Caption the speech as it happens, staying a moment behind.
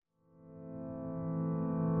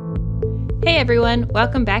Hey everyone,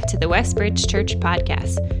 welcome back to the Westbridge Church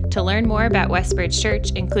podcast. To learn more about Westbridge Church,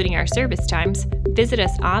 including our service times, visit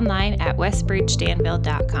us online at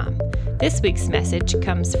westbridgedanville.com. This week's message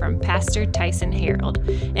comes from Pastor Tyson Harold,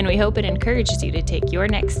 and we hope it encourages you to take your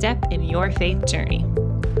next step in your faith journey.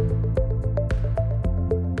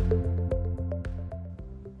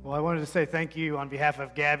 Well, I wanted to say thank you on behalf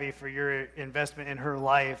of Gabby for your investment in her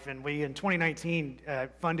life. And we, in 2019,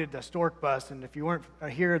 funded the Stork bus. And if you weren't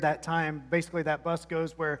here at that time, basically that bus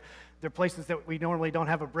goes where there are places that we normally don't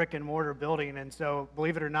have a brick and mortar building. And so,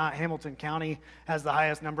 believe it or not, Hamilton County has the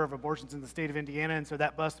highest number of abortions in the state of Indiana. And so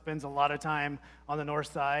that bus spends a lot of time on the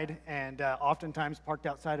north side and oftentimes parked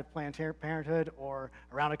outside of Planned Parenthood or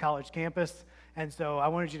around a college campus. And so I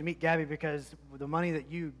wanted you to meet Gabby because the money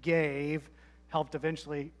that you gave helped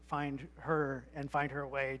eventually find her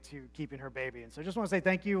way to keeping her baby. And so I just want to say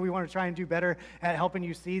thank you. We want to try and do better at helping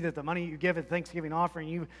you see that the money you give at Thanksgiving offering,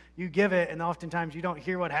 you give it, and oftentimes you don't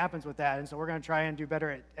hear what happens with that. And so we're going to try and do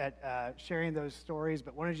better at sharing those stories.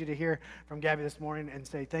 But wanted you to hear from Gabby this morning and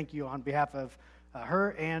say thank you on behalf of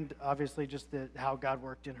her and obviously just how God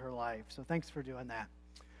worked in her life. So thanks for doing that.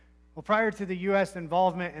 Well, prior to the U.S.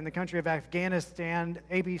 involvement in the country of Afghanistan,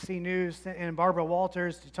 ABC News sent in Barbara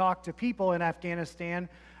Walters to talk to people in Afghanistan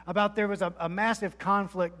about there was a massive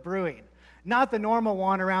conflict brewing. Not the normal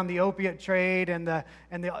one around the opiate trade and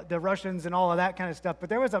the Russians and all of that kind of stuff, but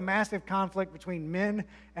there was a massive conflict between men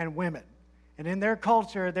and women. And in their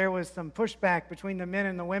culture, there was some pushback between the men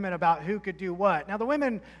and the women about who could do what. Now, the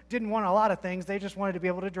women didn't want a lot of things. They just wanted to be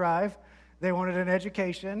able to drive. They wanted an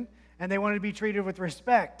education. And they wanted to be treated with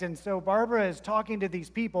respect. And so Barbara is talking to these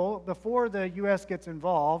people before the U.S. gets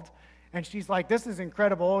involved, and she's like, this is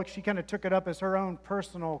incredible. She kind of took it up as her own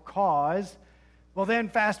personal cause. Well, then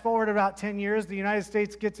fast forward about 10 years, the United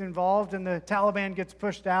States gets involved, and the Taliban gets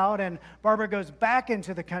pushed out, and Barbara goes back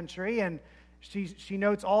into the country, and she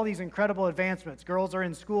notes all these incredible advancements. Girls are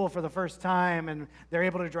in school for the first time, and they're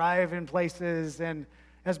able to drive in places. And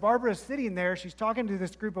as Barbara is sitting there, she's talking to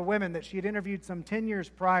this group of women that she had interviewed some 10 years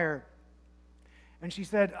prior. And she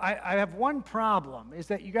said, I have one problem, is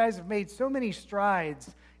that you guys have made so many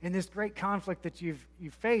strides in this great conflict that you've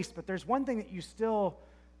faced, but there's one thing that you still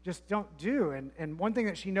just don't do. And one thing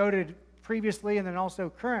that she noted previously and then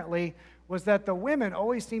also currently was that the women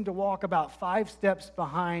always seem to walk about 5 steps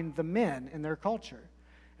behind the men in their culture.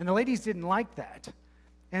 And the ladies didn't like that.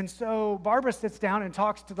 And so Barbara sits down and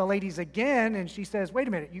talks to the ladies again, and she says, wait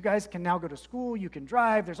a minute, you guys can now go to school, you can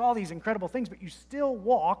drive, there's all these incredible things, but you still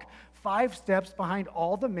walk 5 steps behind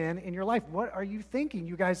all the men in your life. What are you thinking?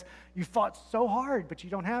 You guys, you fought so hard, but you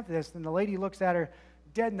don't have this. And the lady looks at her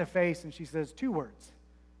dead in the face, and she says 2 words,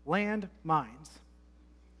 land mines.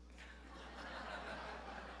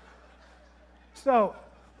 So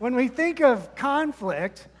when we think of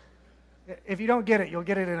conflict, if you don't get it, you'll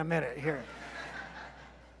get it in a minute here.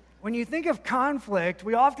 When you think of conflict,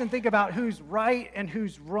 we often think about who's right and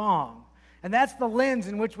who's wrong. And that's the lens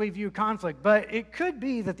in which we view conflict. But it could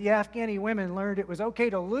be that the Afghani women learned it was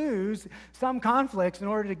okay to lose some conflicts in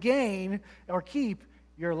order to gain or keep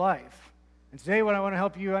your life. And today what I want to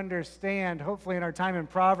help you understand, hopefully in our time in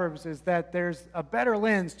Proverbs, is that there's a better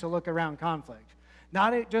lens to look around conflict.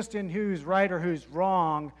 Not just in who's right or who's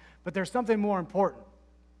wrong, but there's something more important.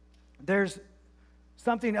 There's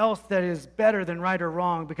something else that is better than right or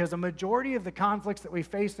wrong, because a majority of the conflicts that we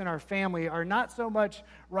face in our family are not so much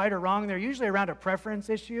right or wrong. They're usually around a preference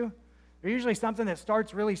issue. They're usually something that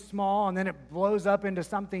starts really small and then it blows up into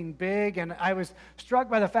something big. And I was struck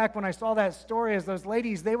by the fact when I saw that story as those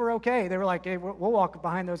ladies, they were okay. They were like, hey, we'll walk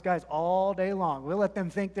behind those guys all day long. We'll let them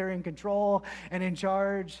think they're in control and in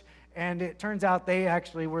charge. And it turns out they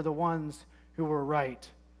actually were the ones who were right.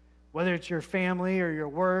 Whether it's your family or your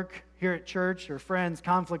work, here at church or friends,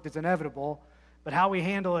 conflict is inevitable, but how we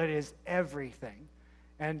handle it is everything.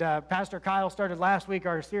 And Pastor Kyle started last week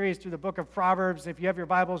our series through the book of Proverbs. If you have your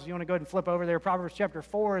Bibles, you want to go ahead and flip over there. Proverbs chapter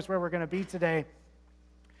 4 is where we're going to be today.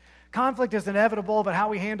 Conflict is inevitable, but how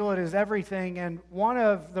we handle it is everything. And one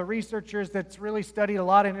of the researchers that's really studied a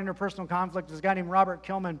lot in interpersonal conflict is a guy named Robert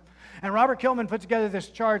Kilman. And Robert Kilman put together this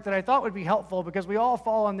chart that I thought would be helpful because we all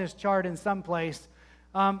fall on this chart in some place.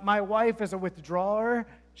 My wife is a withdrawer.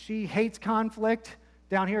 She hates conflict.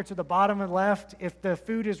 Down here to the bottom and left, if the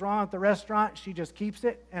food is wrong at the restaurant, she just keeps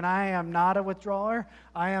it. And I am not a withdrawer.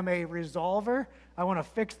 I am a resolver. I want to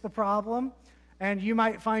fix the problem. And you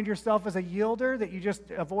might find yourself as a yielder, that you just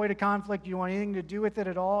avoid a conflict. You don't want anything to do with it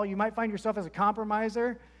at all. You might find yourself as a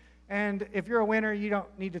compromiser. And if you're a winner, you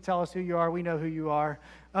don't need to tell us who you are. We know who you are.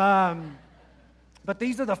 But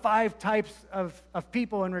these are the 5 types of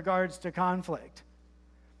people in regards to conflict.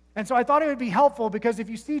 And so I thought it would be helpful because if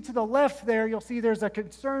you see to the left there, you'll see there's a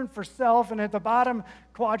concern for self, and at the bottom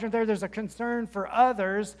quadrant there's a concern for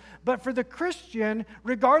others. But for the Christian,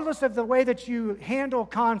 regardless of the way that you handle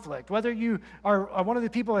conflict, whether you are one of the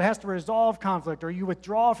people that has to resolve conflict or you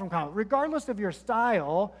withdraw from conflict, regardless of your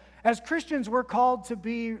style, as Christians we're called to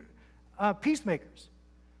be peacemakers.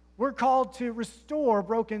 We're called to restore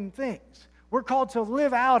broken things. We're called to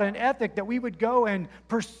live out an ethic that we would go and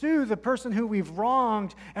pursue the person who we've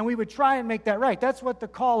wronged, and we would try and make that right. That's what the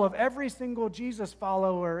call of every single Jesus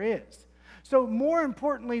follower is. So more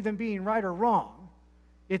importantly than being right or wrong,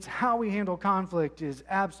 it's how we handle conflict is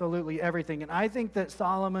absolutely everything. And I think that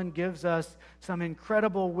Solomon gives us some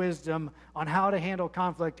incredible wisdom on how to handle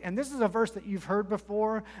conflict. And this is a verse that you've heard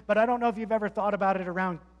before, but I don't know if you've ever thought about it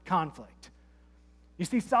around conflict. You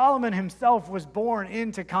see, Solomon himself was born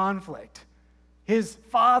into conflict. His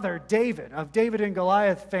father, David, of David and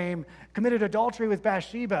Goliath fame, committed adultery with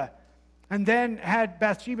Bathsheba and then had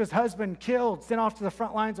Bathsheba's husband killed, sent off to the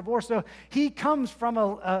front lines of war. So he comes from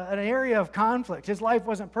an area of conflict. His life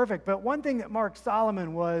wasn't perfect. But one thing that marked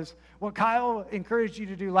Solomon was what Kyle encouraged you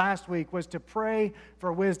to do last week was to pray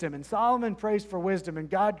for wisdom. And Solomon prays for wisdom, and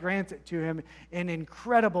God grants it to him in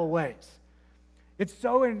incredible ways. It's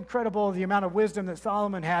so incredible the amount of wisdom that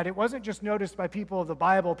Solomon had. It wasn't just noticed by people of the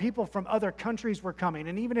Bible. People from other countries were coming.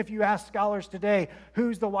 And even if you ask scholars today,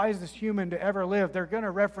 who's the wisest human to ever live, they're going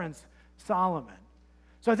to reference Solomon.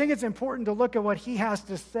 So I think it's important to look at what he has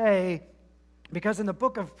to say, because in the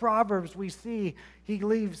book of Proverbs, we see he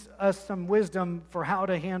leaves us some wisdom for how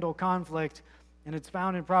to handle conflict. And it's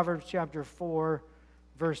found in Proverbs chapter 4,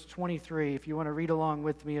 verse 23. If you want to read along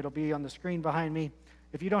with me, it'll be on the screen behind me.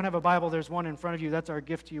 If you don't have a Bible, there's one in front of you. That's our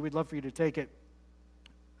gift to you. We'd love for you to take it.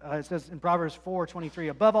 It says in Proverbs 4:23,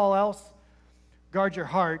 above all else, guard your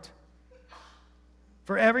heart,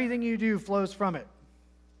 for everything you do flows from it.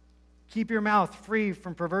 Keep your mouth free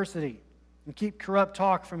from perversity, and keep corrupt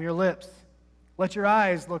talk from your lips. Let your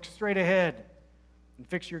eyes look straight ahead, and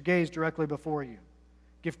fix your gaze directly before you.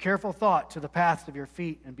 Give careful thought to the paths of your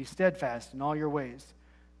feet, and be steadfast in all your ways.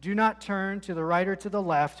 Do not turn to the right or to the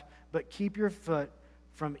left, but keep your foot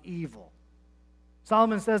from evil.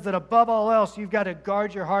 Solomon says that above all else, you've got to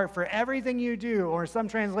guard your heart, for everything you do, or some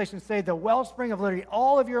translations say the wellspring of literally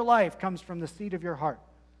all of your life comes from the seat of your heart.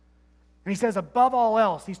 And he says above all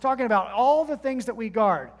else, he's talking about all the things that we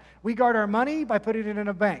guard. We guard our money by putting it in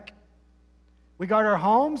a bank. We guard our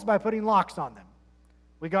homes by putting locks on them.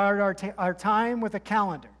 We guard our time with a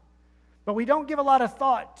calendar. But we don't give a lot of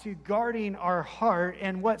thought to guarding our heart.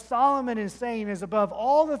 And what Solomon is saying is above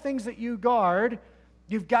all the things that you guard,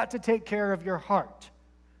 you've got to take care of your heart.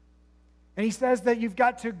 And he says that you've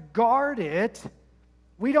got to guard it.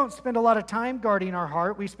 We don't spend a lot of time guarding our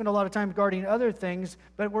heart. We spend a lot of time guarding other things,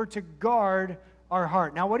 but we're to guard our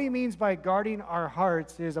heart. Now, what he means by guarding our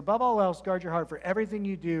hearts is, above all else, guard your heart, for everything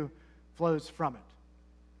you do flows from it.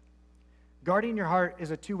 Guarding your heart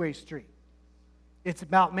is a two-way street. It's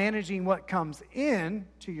about managing what comes in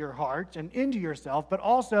to your heart and into yourself, but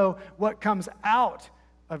also what comes out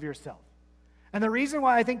of yourself. And the reason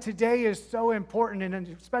why I think today is so important, and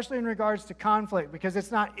especially in regards to conflict, because it's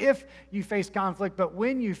not if you face conflict, but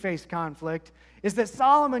when you face conflict, is that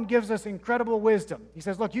Solomon gives us incredible wisdom. He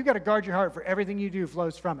says, look, you got to guard your heart, for everything you do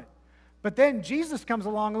flows from it. But then Jesus comes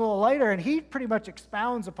along a little later, and he pretty much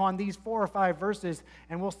expounds upon these 4 or 5 verses,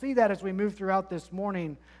 and we'll see that as we move throughout this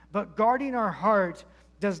morning. But guarding our heart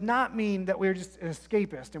does not mean that we're just an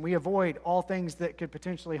escapist and we avoid all things that could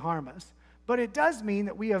potentially harm us. But it does mean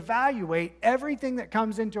that we evaluate everything that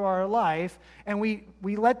comes into our life, and we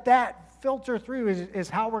let that filter through is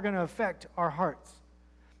how we're going to affect our hearts.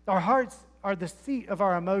 Our hearts are the seat of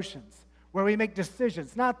our emotions, where we make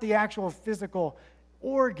decisions, not the actual physical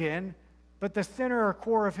organ, but the center or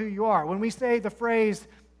core of who you are. When we say the phrase,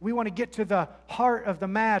 we want to get to the heart of the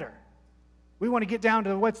matter, we want to get down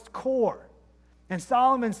to what's core. And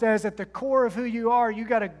Solomon says at the core of who you are, you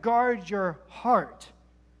got to guard your heart.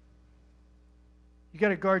 You got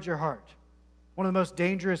to guard your heart. One of the most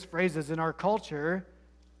dangerous phrases in our culture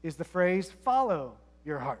is the phrase, follow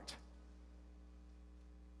your heart.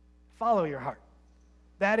 Follow your heart.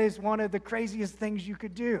 That is one of the craziest things you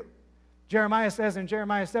could do. Jeremiah says in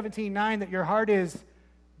Jeremiah 17:9 that your heart is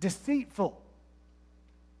deceitful.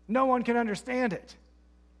 No one can understand it.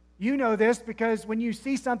 You know this because when you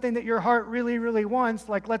see something that your heart really, really wants,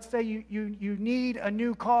 like let's say you need a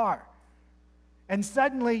new car, and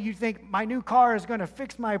suddenly you think, my new car is going to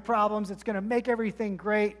fix my problems, it's going to make everything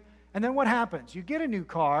great, and then what happens? You get a new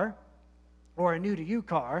car, or a new-to-you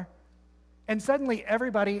car, and suddenly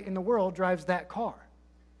everybody in the world drives that car.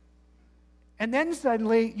 And then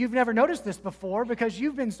suddenly, you've never noticed this before because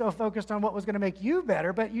you've been so focused on what was going to make you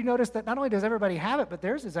better, but you notice that not only does everybody have it, but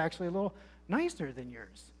theirs is actually a little nicer than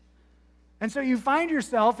yours. And so you find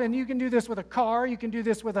yourself, and you can do this with a car, you can do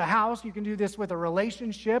this with a house, you can do this with a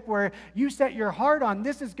relationship where you set your heart on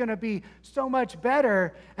this is going to be so much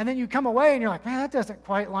better, and then you come away and you're like, man, that doesn't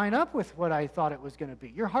quite line up with what I thought it was going to be.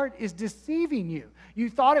 Your heart is deceiving you. You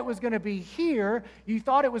thought it was going to be here, you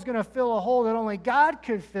thought it was going to fill a hole that only God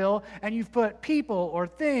could fill, and you've put people or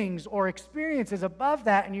things or experiences above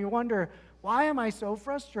that, and you wonder, why am I so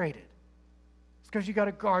frustrated? It's because you got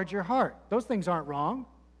to guard your heart. Those things aren't wrong.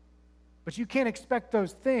 But you can't expect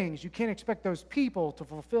those things, you can't expect those people to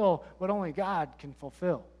fulfill what only God can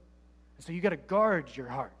fulfill. And so you got to guard your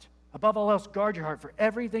heart. Above all else, guard your heart, for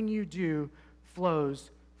everything you do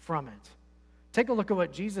flows from it. Take a look at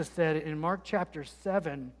what Jesus said in Mark chapter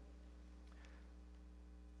 7,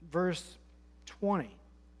 verse 20.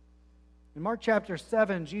 In Mark chapter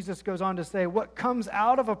 7, Jesus goes on to say, what comes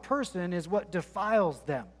out of a person is what defiles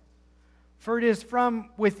them. For it is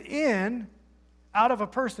from within, out of a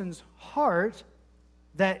person's heart,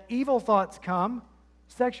 that evil thoughts come,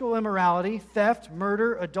 sexual immorality, theft,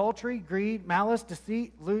 murder, adultery, greed, malice,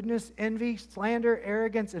 deceit, lewdness, envy, slander,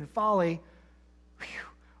 arrogance, and folly.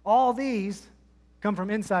 All these come from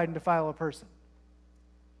inside and defile a person.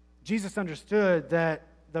 Jesus understood that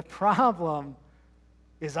the problem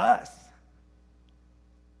is us.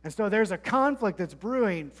 And so there's a conflict that's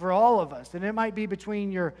brewing for all of us. And it might be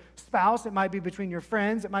between your spouse, it might be between your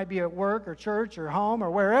friends, it might be at work or church or home or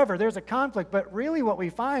wherever. There's a conflict. But really what we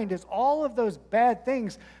find is all of those bad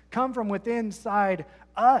things come from within inside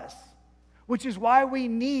us, which is why we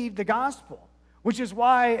need the gospel. Which is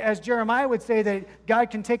why, as Jeremiah would say, that God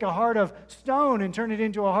can take a heart of stone and turn it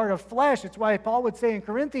into a heart of flesh. It's why Paul would say in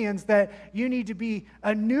Corinthians that you need to be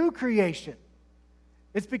a new creation.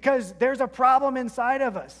 It's because there's a problem inside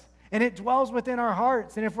of us, and it dwells within our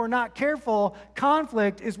hearts. And if we're not careful,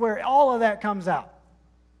 conflict is where all of that comes out.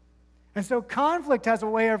 And so conflict has a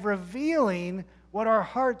way of revealing what our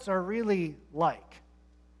hearts are really like.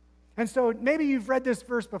 And so maybe you've read this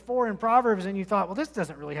verse before in Proverbs, and you thought, well, this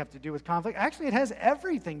doesn't really have to do with conflict. Actually, it has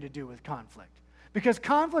everything to do with conflict, because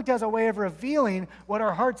conflict has a way of revealing what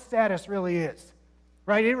our heart status really is,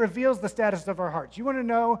 right? It reveals the status of our hearts. You want to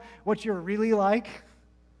know what you're really like?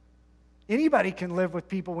 Anybody can live with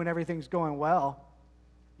people when everything's going well.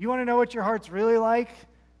 You want to know what your heart's really like?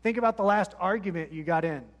 Think about the last argument you got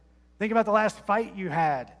in. Think about the last fight you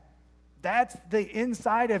had. That's the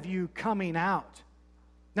inside of you coming out.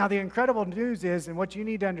 Now, the incredible news is, and what you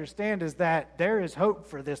need to understand is that there is hope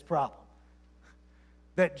for this problem.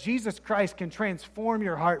 That Jesus Christ can transform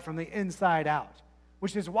your heart from the inside out,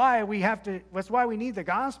 which is why that's why we need the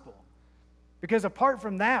gospel. Because apart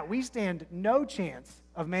from that, we stand no chance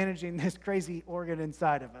of managing this crazy organ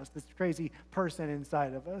inside of us, this crazy person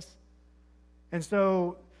inside of us. And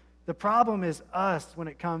so the problem is us when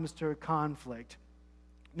it comes to conflict.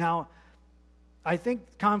 Now, I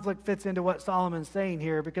think conflict fits into what Solomon's saying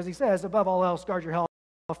here, because he says, above all else, guard your health,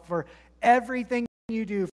 for everything you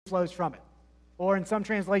do flows from it. Or in some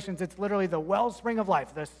translations, it's literally the wellspring of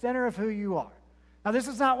life, the center of who you are. Now, this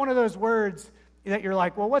is not one of those words that you're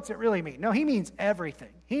like, well, what's it really mean? No, he means everything.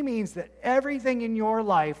 He means that everything in your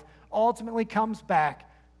life ultimately comes back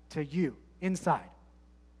to you, inside.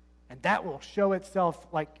 And that will show itself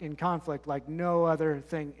like in conflict like no other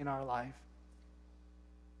thing in our life.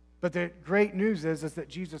 But the great news is that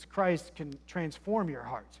Jesus Christ can transform your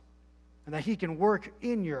heart, and that he can work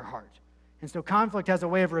in your heart. And so conflict has a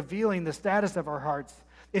way of revealing the status of our hearts.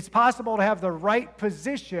 It's possible to have the right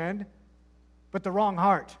position, but the wrong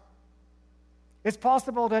heart. It's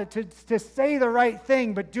possible to say the right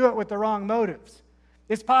thing, but do it with the wrong motives.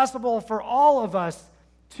 It's possible for all of us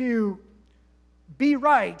to be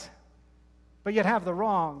right, but yet have the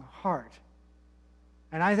wrong heart.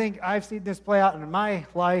 And I think I've seen this play out in my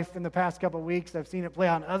life in the past couple of weeks. I've seen it play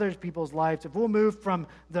out in other people's lives. If we'll move from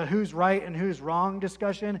the who's right and who's wrong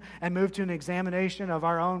discussion and move to an examination of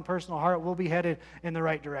our own personal heart, we'll be headed in the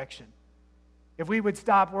right direction. If we would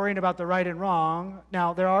stop worrying about the right and wrong,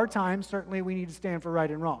 now there are times certainly we need to stand for right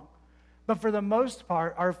and wrong. But for the most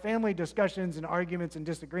part, our family discussions and arguments and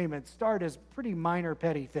disagreements start as pretty minor,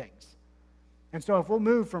 petty things. And so if we'll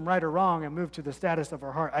move from right or wrong and move to the status of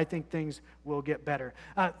our heart, I think things will get better.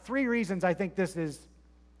 Three reasons I think this is,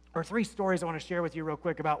 or three stories I want to share with you real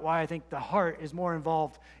quick about why I think the heart is more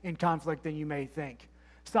involved in conflict than you may think.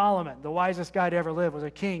 Solomon, the wisest guy to ever live, was a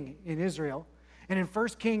king in Israel. And in 1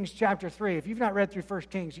 Kings chapter 3, if you've not read through 1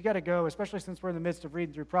 Kings, you got to go, especially since we're in the midst of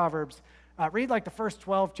reading through Proverbs, read like the first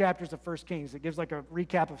 12 chapters of 1 Kings. It gives like a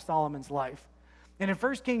recap of Solomon's life. And in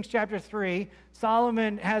 1 Kings chapter 3,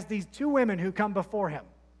 Solomon has these two women who come before him.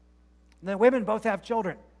 The women both have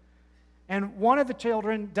children. And one of the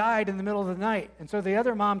children died in the middle of the night. And so the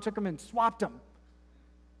other mom took them and swapped them.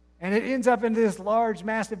 And it ends up in this large,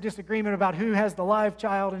 massive disagreement about who has the live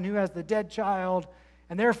child and who has the dead child.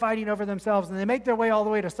 And they're fighting over themselves. And they make their way all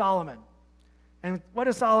the way to Solomon. And what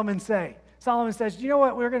does Solomon say? Solomon says, you know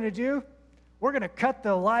what we're going to do? We're going to cut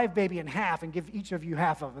the live baby in half and give each of you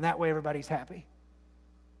half of them. And that way everybody's happy.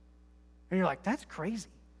 And you're like, that's crazy.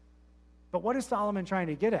 But what is Solomon trying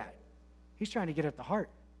to get at? He's trying to get at the heart.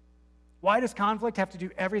 Why does conflict have to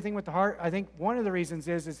do everything with the heart? I think one of the reasons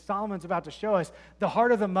is Solomon's about to show us the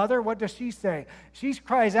heart of the mother. What does she say? She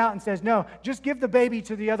cries out and says, no, just give the baby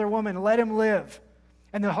to the other woman and let him live.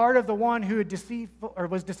 And the heart of the one who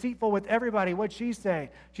was deceitful with everybody, what'd she say?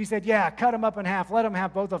 She said, yeah, cut him up in half. Let him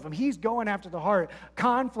have both of them. He's going after the heart.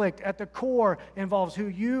 Conflict at the core involves who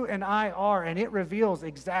you and I are, and it reveals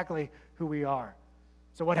exactly who we are.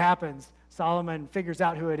 So what happens? Solomon figures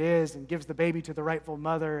out who it is and gives the baby to the rightful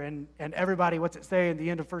mother. And everybody, what's it say in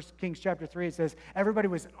the end of 1 Kings chapter 3? It says, everybody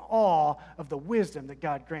was in awe of the wisdom that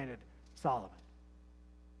God granted Solomon.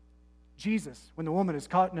 Jesus, when the woman is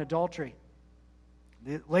caught in adultery,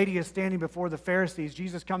 the lady is standing before the Pharisees.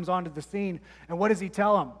 Jesus comes onto the scene, and what does he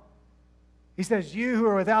tell them? He says, you who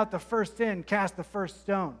are without the first sin, cast the first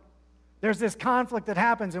stone. There's this conflict that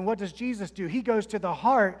happens, and what does Jesus do? He goes to the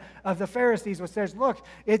heart of the Pharisees, which says, look,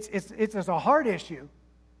 it's a heart issue.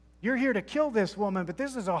 You're here to kill this woman, but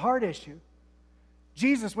this is a heart issue.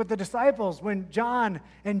 Jesus with the disciples, when John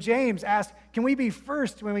and James ask, can we be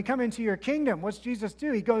first when we come into your kingdom? What's Jesus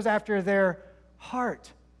do? He goes after their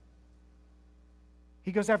heart.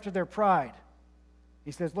 He goes after their pride.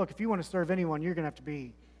 He says, look, if you want to serve anyone, you're going to have to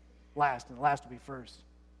be last, and the last will be first.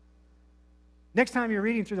 Next time you're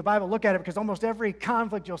reading through the Bible, look at it, because almost every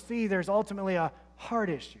conflict you'll see, there's ultimately a heart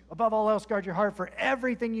issue. Above all else, guard your heart, for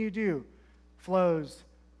everything you do flows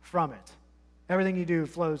from it. Everything you do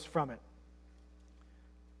flows from it.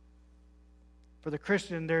 For the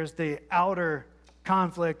Christian, there's the outer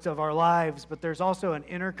conflict of our lives, but there's also an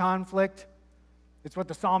inner conflict. It's what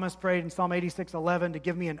the psalmist prayed in Psalm 86:11, to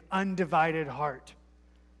give me an undivided heart.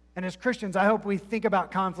 And as Christians, I hope we think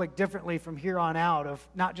about conflict differently from here on out, of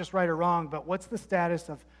not just right or wrong, but what's the status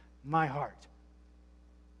of my heart?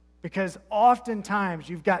 Because oftentimes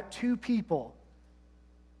you've got two people,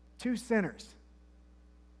 two sinners,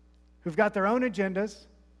 who've got their own agendas,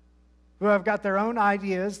 who have got their own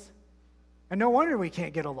ideas, and no wonder we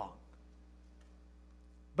can't get along.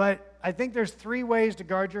 But I think there's three ways to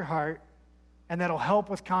guard your heart, and that'll help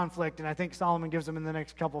with conflict, and I think Solomon gives them in the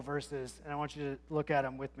next couple verses, and I want you to look at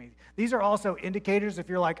them with me. These are also indicators if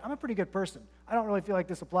you're like, I'm a pretty good person. I don't really feel like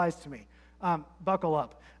this applies to me. Buckle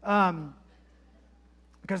up.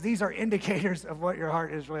 Because these are indicators of what your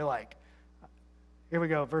heart is really like. Here we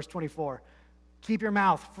go, verse 24. Keep your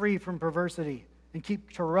mouth free from perversity, and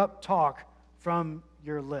keep corrupt talk from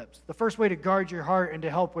your lips. The first way to guard your heart and to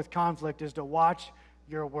help with conflict is to watch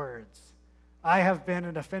your words. I have been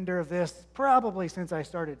an offender of this probably since I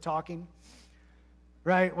started talking,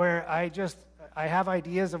 right? Where I have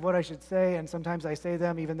ideas of what I should say, and sometimes I say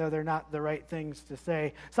them even though they're not the right things to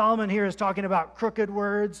say. Solomon here is talking about crooked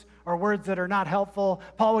words or words that are not helpful.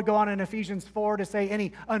 Paul would go on in Ephesians 4 to say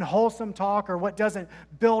any unwholesome talk or what doesn't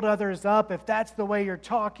build others up. If that's the way you're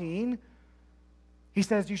talking, he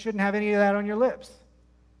says you shouldn't have any of that on your lips.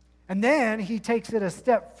 And then he takes it a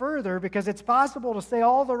step further, because it's possible to say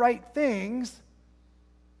all the right things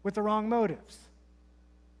with the wrong motives.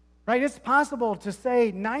 Right? It's possible to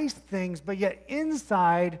say nice things, but yet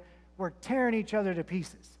inside we're tearing each other to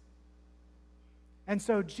pieces. And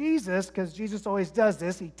so Jesus, because Jesus always does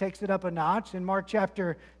this, he takes it up a notch. In Mark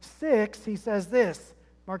chapter 6, he says this.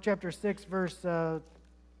 Mark chapter 6, verse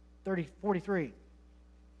 43.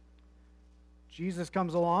 Jesus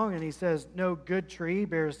comes along and he says, no good tree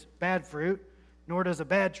bears bad fruit, nor does a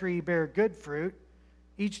bad tree bear good fruit.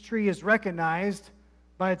 Each tree is recognized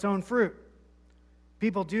by its own fruit.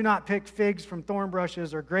 People do not pick figs from thorn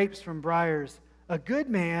bushes or grapes from briars. A good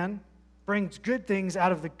man brings good things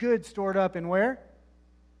out of the good stored up in where?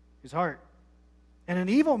 His heart. And an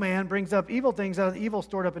evil man brings up evil things out of the evil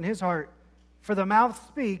stored up in his heart. For the mouth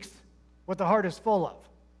speaks what the heart is full of.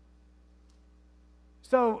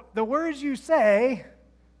 So the words you say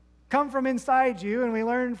come from inside you, and we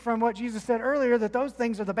learned from what Jesus said earlier that those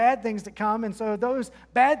things are the bad things that come, and so those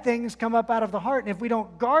bad things come up out of the heart, and if we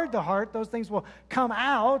don't guard the heart, those things will come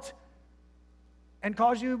out and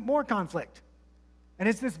cause you more conflict. And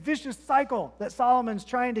it's this vicious cycle that Solomon's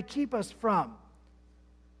trying to keep us from.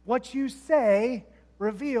 What you say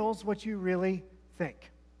reveals what you really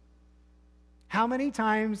think. How many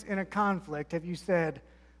times in a conflict have you said,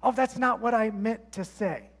 oh, that's not what I meant to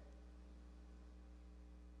say?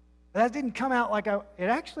 That didn't come out like it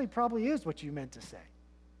actually probably is what you meant to say.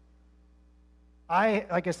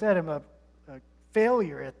 Like I said, I'm a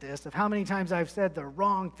failure at this of how many times I've said the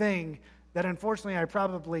wrong thing that unfortunately I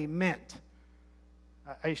probably meant.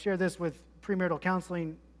 I share this with premarital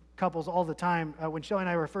counseling couples all the time. When Shelley and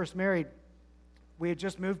I were first married, we had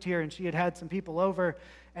just moved here and she had some people over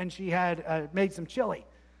and she had made some chili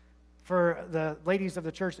for the ladies of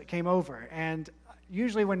the church that came over. And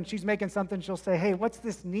usually when she's making something, she'll say, hey, what's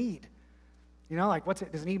this need? You know, like,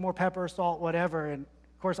 does it need more pepper, salt, whatever? And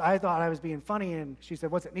of course, I thought I was being funny, and she said,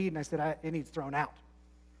 what's it need? And I said, it needs thrown out.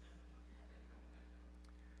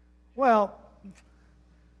 Well,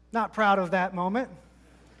 not proud of that moment.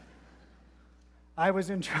 I was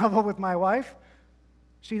in trouble with my wife.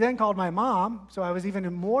 She then called my mom, so I was even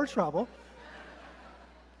in more trouble.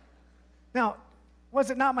 Now, was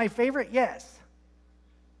it not my favorite? Yes.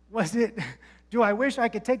 Do I wish I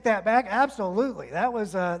could take that back? Absolutely. That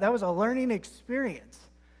was a learning experience.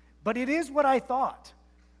 But it is what I thought.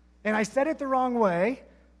 And I said it the wrong way,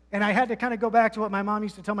 and I had to kind of go back to what my mom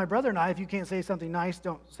used to tell my brother and I, if you can't say something nice,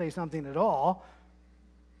 don't say something at all.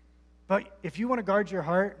 But if you want to guard your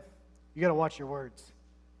heart, you got to watch your words.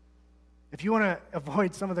 If you want to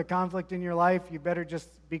avoid some of the conflict in your life, you better just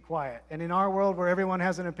be quiet. And in our world where everyone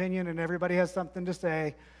has an opinion and everybody has something to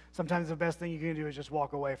say, sometimes the best thing you can do is just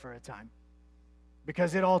walk away for a time.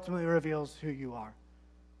 Because it ultimately reveals who you are.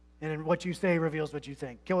 And what you say reveals what you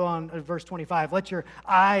think. Go on verse 25. Let your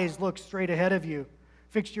eyes look straight ahead of you.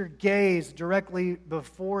 Fix your gaze directly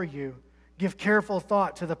before you. Give careful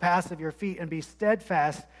thought to the paths of your feet and be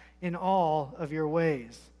steadfast in all of your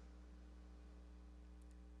ways.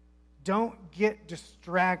 Don't get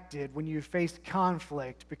distracted when you face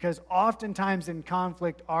conflict, because oftentimes in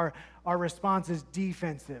conflict our response is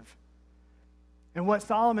defensive. And what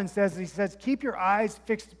Solomon says, he says, keep your eyes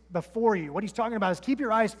fixed before you. What he's talking about is keep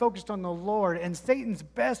your eyes focused on the Lord, and Satan's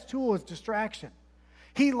best tool is distraction.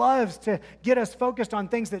 He loves to get us focused on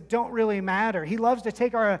things that don't really matter. He loves to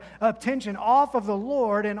take our attention off of the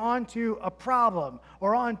Lord and onto a problem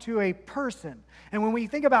or onto a person. And when we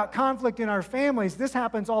think about conflict in our families, this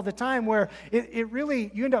happens all the time where it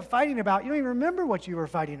really, you end up fighting about, you don't even remember what you were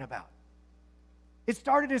fighting about. It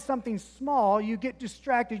started as something small. You get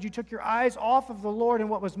distracted. You took your eyes off of the Lord and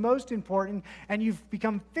what was most important, and you've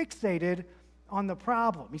become fixated on the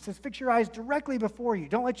problem. He says, fix your eyes directly before you.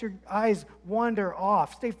 Don't let your eyes wander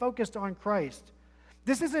off. Stay focused on Christ.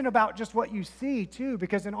 This isn't about just what you see, too,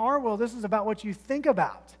 because in our world, this is about what you think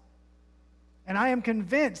about. And I am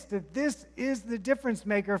convinced that this is the difference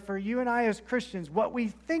maker for you and I as Christians. What we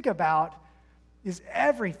think about is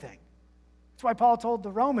everything. That's why Paul told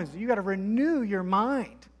the Romans, you got to renew your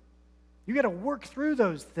mind. You got to work through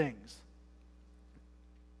those things.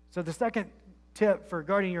 So the second tip for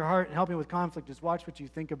guarding your heart and helping with conflict is watch what you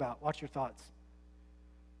think about. Watch your thoughts.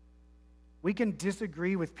 We can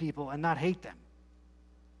disagree with people and not hate them.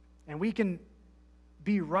 And we can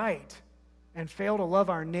be right and fail to love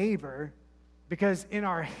our neighbor because in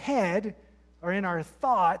our head or in our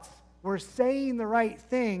thoughts, we're saying the right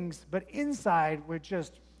things, but inside we're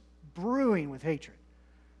just brewing with hatred.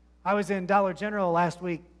 I was in Dollar General last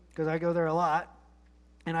week because I go there a lot,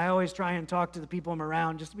 and I always try and talk to the people I'm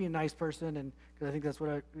around just to be a nice person, and because I think that's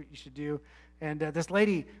what you should do. And this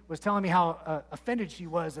lady was telling me how offended she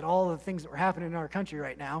was at all the things that were happening in our country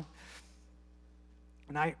right now.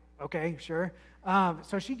 And okay, sure.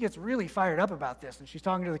 So she gets really fired up about this, and she's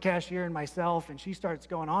talking to the cashier and myself, and she starts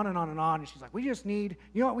going on and on and on, and she's like, you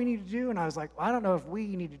know what we need to do? And I was like, well, I don't know if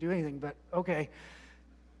we need to do anything, but okay.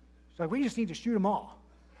 She's like, we just need to shoot them all.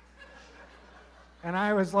 And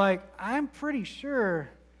I was like, I'm pretty sure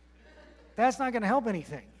that's not going to help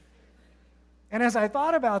anything. And as I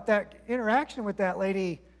thought about that interaction with that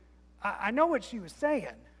lady, I know what she was saying.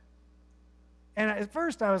 And at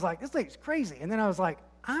first I was like, this lady's crazy. And then I was like,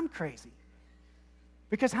 I'm crazy.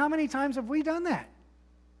 Because how many times have we done that?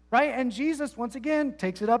 Right? And Jesus, once again,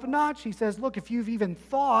 takes it up a notch. He says, look, if you've even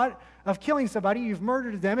thought of killing somebody, you've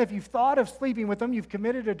murdered them. If you've thought of sleeping with them, you've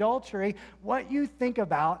committed adultery. What you think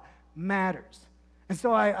about matters. And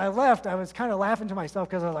so I left. I was kind of laughing to myself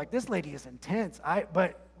because I was like, this lady is intense.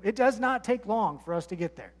 But it does not take long for us to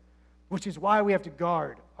get there, which is why we have to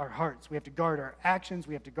guard our hearts. We have to guard our actions.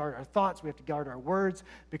 We have to guard our thoughts. We have to guard our words,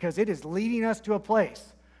 because it is leading us to a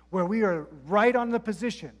place where we are right on the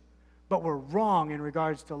position, but we're wrong in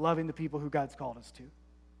regards to loving the people who God's called us to.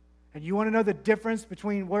 And you want to know the difference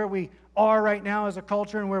between where we are right now as a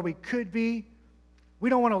culture and where we could be? We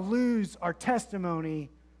don't want to lose our testimony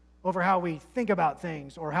over how we think about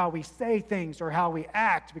things or how we say things or how we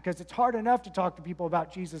act, because it's hard enough to talk to people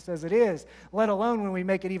about Jesus as it is, let alone when we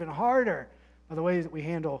make it even harder by the ways that we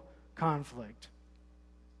handle conflict.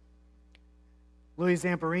 Louis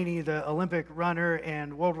Zamperini, the Olympic runner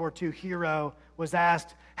and World War II hero, was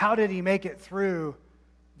asked, how did he make it through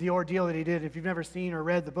the ordeal that he did? If you've never seen or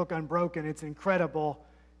read the book Unbroken, it's incredible.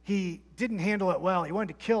 He didn't handle it well. He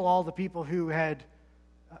wanted to kill all the people who had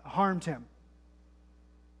harmed him.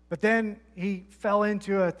 But then he fell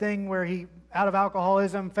into a thing where he, out of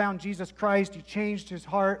alcoholism, found Jesus Christ. He changed his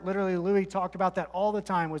heart. Literally, Louis talked about that all the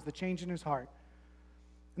time, was the change in his heart.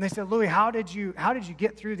 And they said, Louis, how did you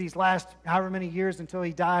get through these last however many years until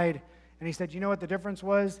he died? And he said, you know what the difference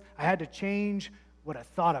was? I had to change what I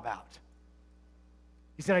thought about.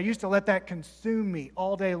 He said, I used to let that consume me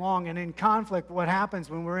all day long. And in conflict, what happens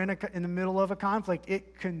when we're in the middle of a conflict?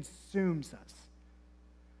 It consumes us.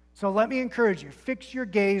 So let me encourage you, fix your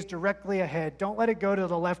gaze directly ahead. Don't let it go to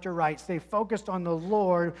the left or right. Stay focused on the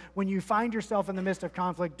Lord. When you find yourself in the midst of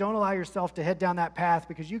conflict, don't allow yourself to head down that path,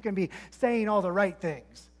 because you can be saying all the right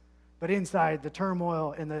things, but inside the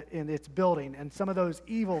turmoil in its building, and some of those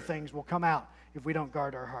evil things will come out if we don't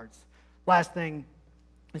guard our hearts. Last thing,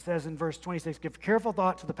 it says in verse 26, give careful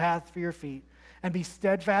thought to the path for your feet, and be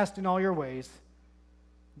steadfast in all your ways.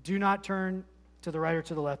 Do not turn to the right or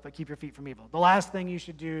to the left, but keep your feet from evil. The last thing you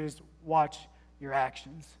should do is watch your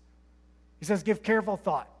actions. He says, give careful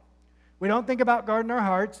thought. We don't think about guarding our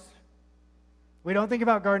hearts. We don't think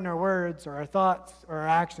about guarding our words or our thoughts or our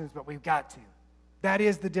actions, but we've got to. That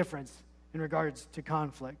is the difference in regards to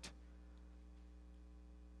conflict.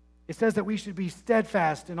 It says that we should be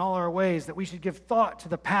steadfast in all our ways, that we should give thought to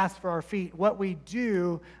the path for our feet. What we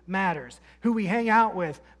do matters. Who we hang out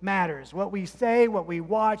with matters. What we say, what we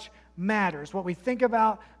watch matters. What we think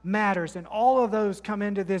about matters. And all of those come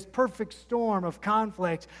into this perfect storm of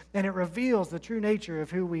conflict, and it reveals the true nature of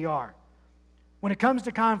who we are. When it comes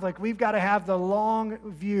to conflict, we've got to have the long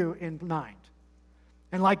view in mind.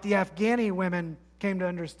 And like the Afghani women came to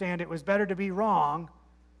understand, it was better to be wrong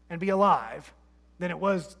and be alive than it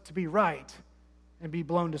was to be right and be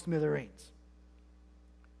blown to smithereens.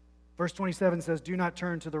 Verse 27 says, do not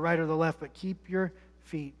turn to the right or the left, but keep your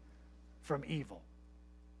feet from evil.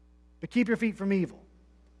 But keep your feet from evil.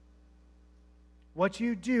 What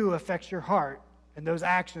you do affects your heart, and those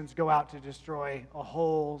actions go out to destroy a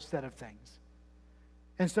whole set of things.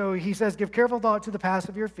 And so he says, give careful thought to the paths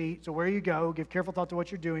of your feet. So where you go, give careful thought to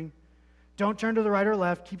what you're doing. Don't turn to the right or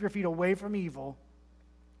left. Keep your feet away from evil,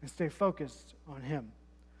 and stay focused on him.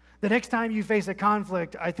 The next time you face a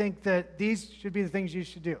conflict, I think that these should be the things you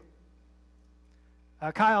should do.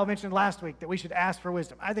 Kyle mentioned last week that we should ask for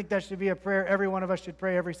wisdom. I think that should be a prayer every one of us should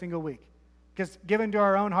pray every single week. Because given to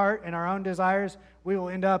our own heart and our own desires, we will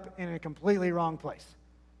end up in a completely wrong place.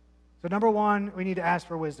 So number one, we need to ask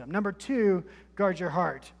for wisdom. Number two, guard your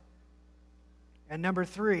heart. And number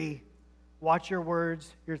three, watch your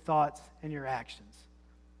words, your thoughts, and your actions.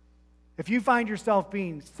 If you find yourself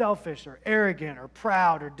being selfish or arrogant or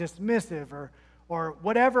proud or dismissive or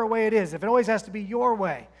whatever way it is, if it always has to be your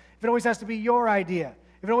way, if it always has to be your idea,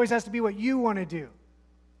 if it always has to be what you want to do,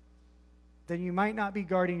 then you might not be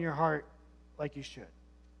guarding your heart like you should.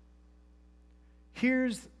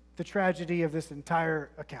 Here's the tragedy of this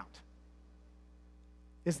entire account,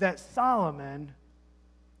 is that Solomon,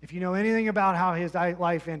 if you know anything about how his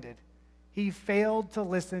life ended, he failed to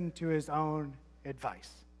listen to his own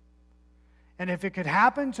advice. And if it could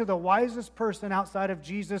happen to the wisest person outside of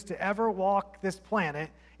Jesus to ever walk this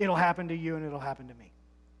planet, it'll happen to you and it'll happen to me.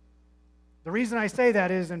 The reason I say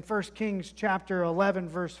that is in 1 Kings chapter 11,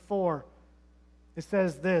 verse 4, it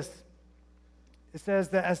says this. It says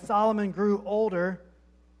that as Solomon grew older,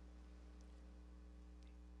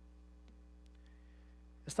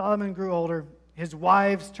 his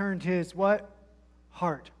wives turned his what?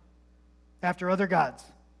 Heart after other gods.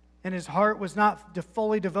 And his heart was not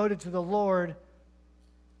fully devoted to the Lord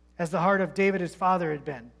as the heart of David his father had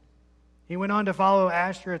been. He went on to follow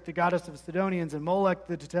Ashtoreth, the goddess of Sidonians, and Molech,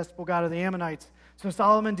 the detestable god of the Ammonites. So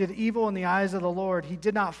Solomon did evil in the eyes of the Lord. He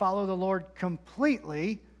did not follow the Lord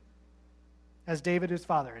completely as David his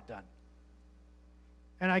father had done.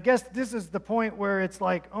 And I guess this is the point where it's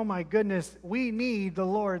like, oh my goodness, we need the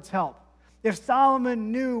Lord's help. If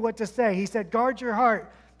Solomon knew what to say, he said, guard your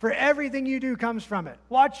heart. For everything you do comes from it.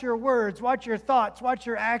 Watch your words, watch your thoughts, watch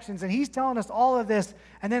your actions. And he's telling us all of this.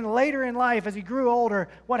 And then later in life, as he grew older,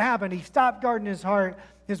 what happened? He stopped guarding his heart.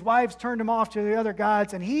 His wives turned him off to the other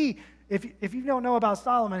gods. And he, if you don't know about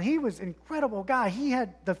Solomon, he was an incredible guy. He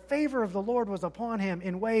had the favor of the Lord was upon him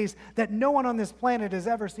in ways that no one on this planet has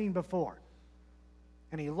ever seen before.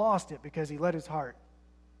 And he lost it because he let his heart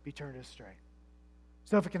be turned astray.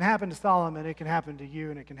 So if it can happen to Solomon, it can happen to you,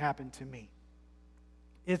 and it can happen to me.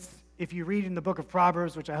 If you read in the book of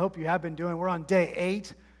Proverbs, which I hope you have been doing, we're on day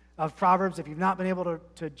 8 of Proverbs. If you've not been able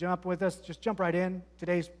to jump with us, just jump right in.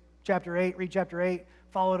 Today's chapter 8, read chapter 8,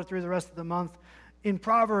 follow it through the rest of the month. In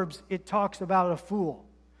Proverbs, it talks about a fool.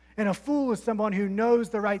 And a fool is someone who knows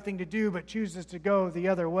the right thing to do but chooses to go the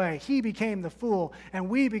other way. He became the fool, and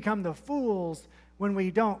we become the fools when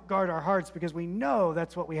we don't guard our hearts because we know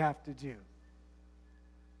that's what we have to do.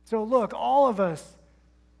 So look, all of us,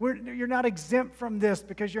 you're not exempt from this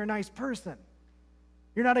because you're a nice person.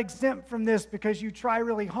 You're not exempt from this because you try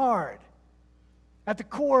really hard. At the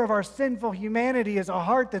core of our sinful humanity is a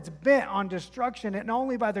heart that's bent on destruction, and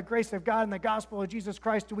only by the grace of God and the gospel of Jesus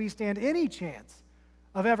Christ do we stand any chance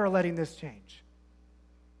of ever letting this change.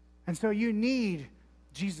 And so you need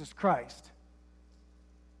Jesus Christ.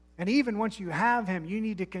 And even once you have him, you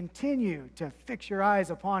need to continue to fix your eyes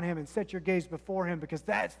upon him and set your gaze before him, because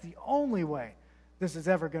that's the only way this is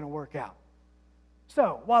ever going to work out.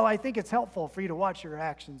 So, while I think it's helpful for you to watch your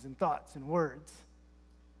actions and thoughts and words,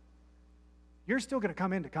 you're still going to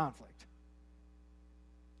come into conflict.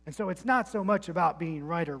 And so it's not so much about being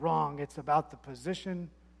right or wrong, it's about the position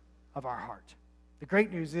of our heart. The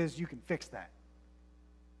great news is you can fix that.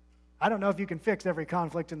 I don't know if you can fix every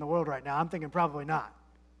conflict in the world right now. I'm thinking probably not.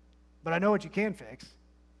 But I know what you can fix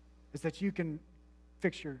is that you can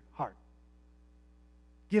fix your heart.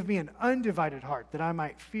 Give me an undivided heart that I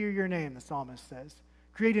might fear your name, the psalmist says.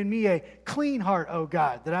 Create in me a clean heart, O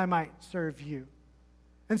God, that I might serve you.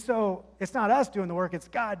 And so it's not us doing the work, it's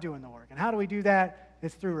God doing the work. And how do we do that?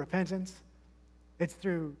 It's through repentance. It's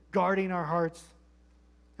through guarding our hearts.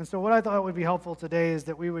 And so what I thought would be helpful today is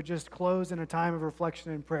that we would just close in a time of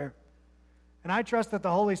reflection and prayer. And I trust that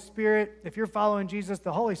the Holy Spirit, if you're following Jesus,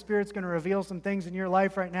 the Holy Spirit's going to reveal some things in your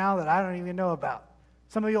life right now that I don't even know about.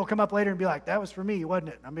 Some of you will come up later and be like, that was for me, wasn't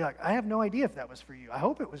it? And I'll be like, I have no idea if that was for you. I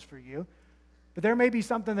hope it was for you. But there may be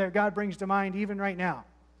something that God brings to mind even right now.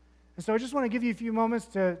 And so I just want to give you a few moments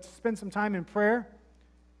to spend some time in prayer.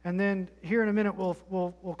 And then here in a minute,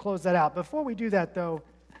 we'll close that out. Before we do that, though,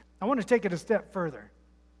 I want to take it a step further.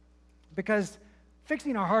 Because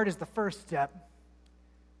fixing our heart is the first step.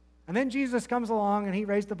 And then Jesus comes along and he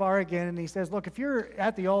raised the bar again and he says, look, if you're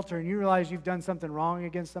at the altar and you realize you've done something wrong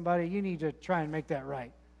against somebody, you need to try and make that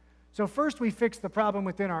right. So first we fix the problem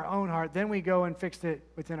within our own heart, then we go and fix it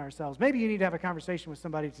within ourselves. Maybe you need to have a conversation with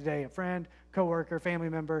somebody today, a friend, coworker, family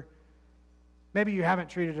member. Maybe you haven't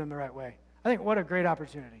treated them the right way. I think what a great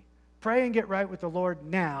opportunity. Pray and get right with the Lord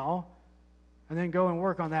now, and then go and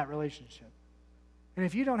work on that relationship. And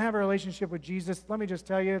if you don't have a relationship with Jesus, let me just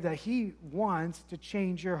tell you that he wants to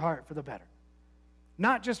change your heart for the better.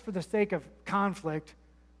 Not just for the sake of conflict,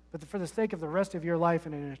 but for the sake of the rest of your life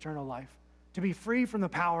and an eternal life. To be free from the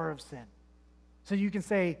power of sin. So you can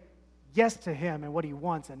say yes to him and what he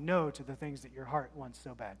wants and no to the things that your heart wants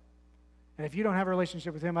so bad. And if you don't have a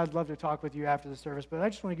relationship with him, I'd love to talk with you after the service. But I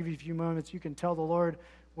just want to give you a few moments. You can tell the Lord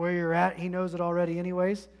where you're at. He knows it already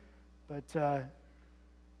anyways. But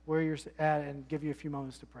where you're at, and give you a few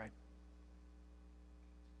moments to pray.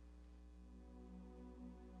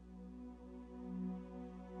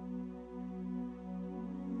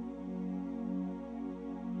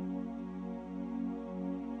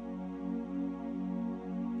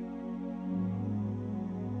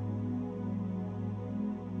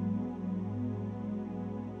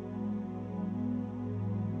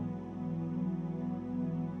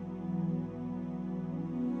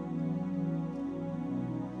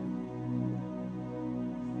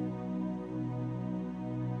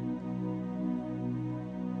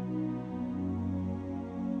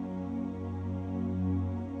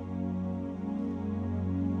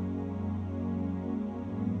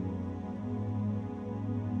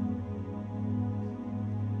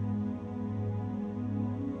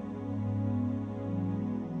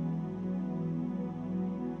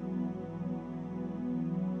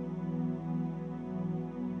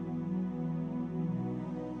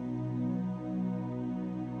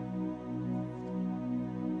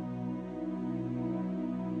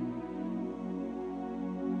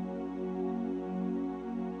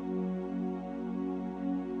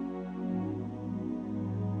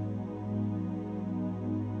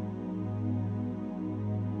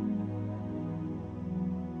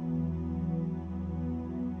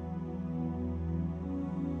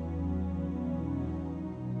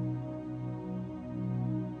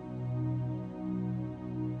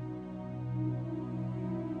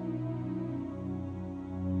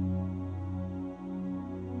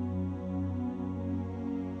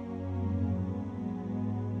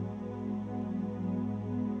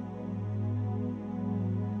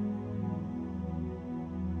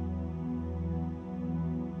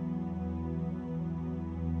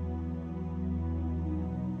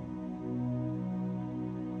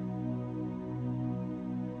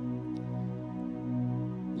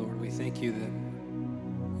 thank you that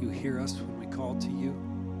you hear us when we call to you.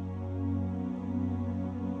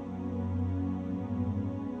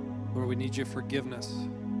 Lord, we need your forgiveness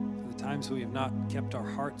for the times we have not kept our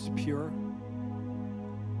hearts pure.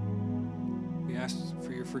 We ask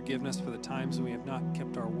for your forgiveness for the times we have not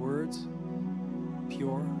kept our words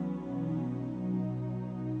pure.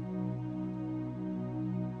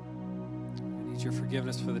 We need your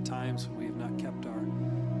forgiveness for the times we have not kept our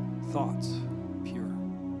thoughts pure.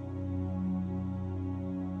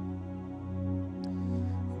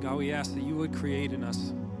 God, we ask that you would create in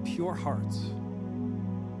us pure hearts.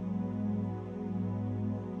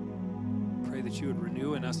 Pray that you would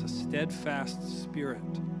renew in us a steadfast spirit.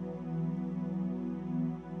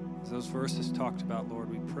 As those verses talked about, Lord,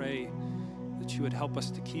 we pray that you would help us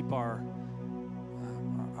to keep our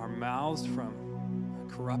mouths from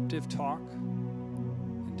corruptive talk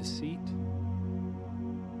and deceit.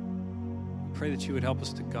 We pray that you would help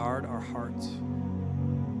us to guard our hearts.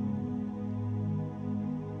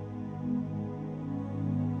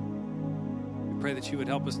 We pray that you would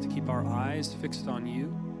help us to keep our eyes fixed on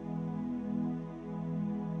you.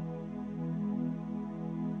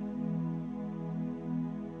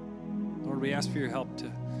 Lord, we ask for your help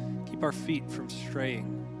to keep our feet from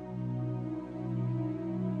straying.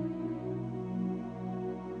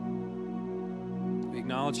 We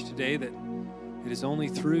acknowledge today that it is only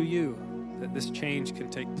through you that this change can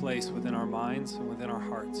take place within our minds and within our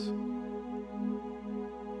hearts.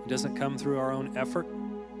 It doesn't come through our own effort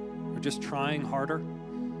or just trying harder.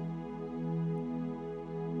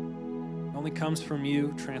 It only comes from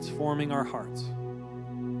you transforming our hearts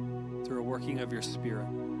through a working of your Spirit.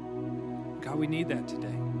 God, we need that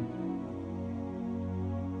today.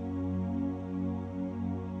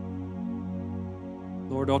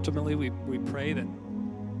 Lord, ultimately, we pray that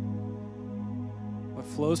what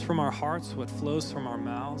flows from our hearts, what flows from our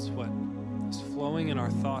mouths, what is flowing in our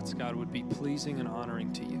thoughts, God, would be pleasing and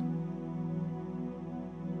honoring to you.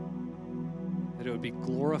 That it would be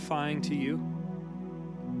glorifying to you.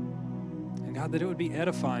 And God, that it would be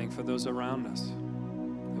edifying for those around us.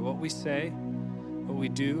 That what we say, what we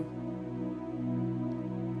do,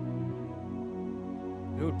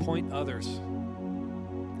 it would point others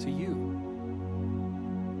to you.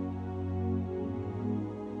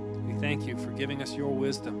 We thank you for giving us your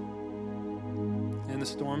wisdom in the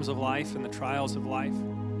storms of life and the trials of life.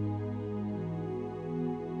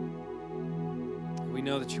 We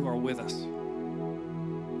know that you are with us,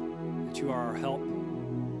 that you are our help,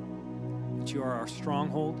 that you are our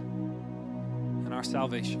stronghold and our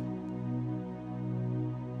salvation.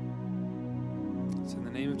 It's in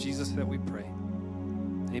the name of Jesus that we pray.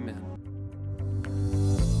 Amen.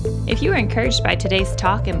 If you were encouraged by today's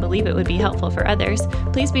talk and believe it would be helpful for others,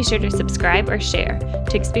 please be sure to subscribe or share.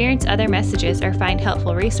 To experience other messages or find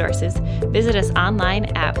helpful resources, visit us online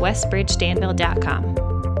at westbridgedanville.com.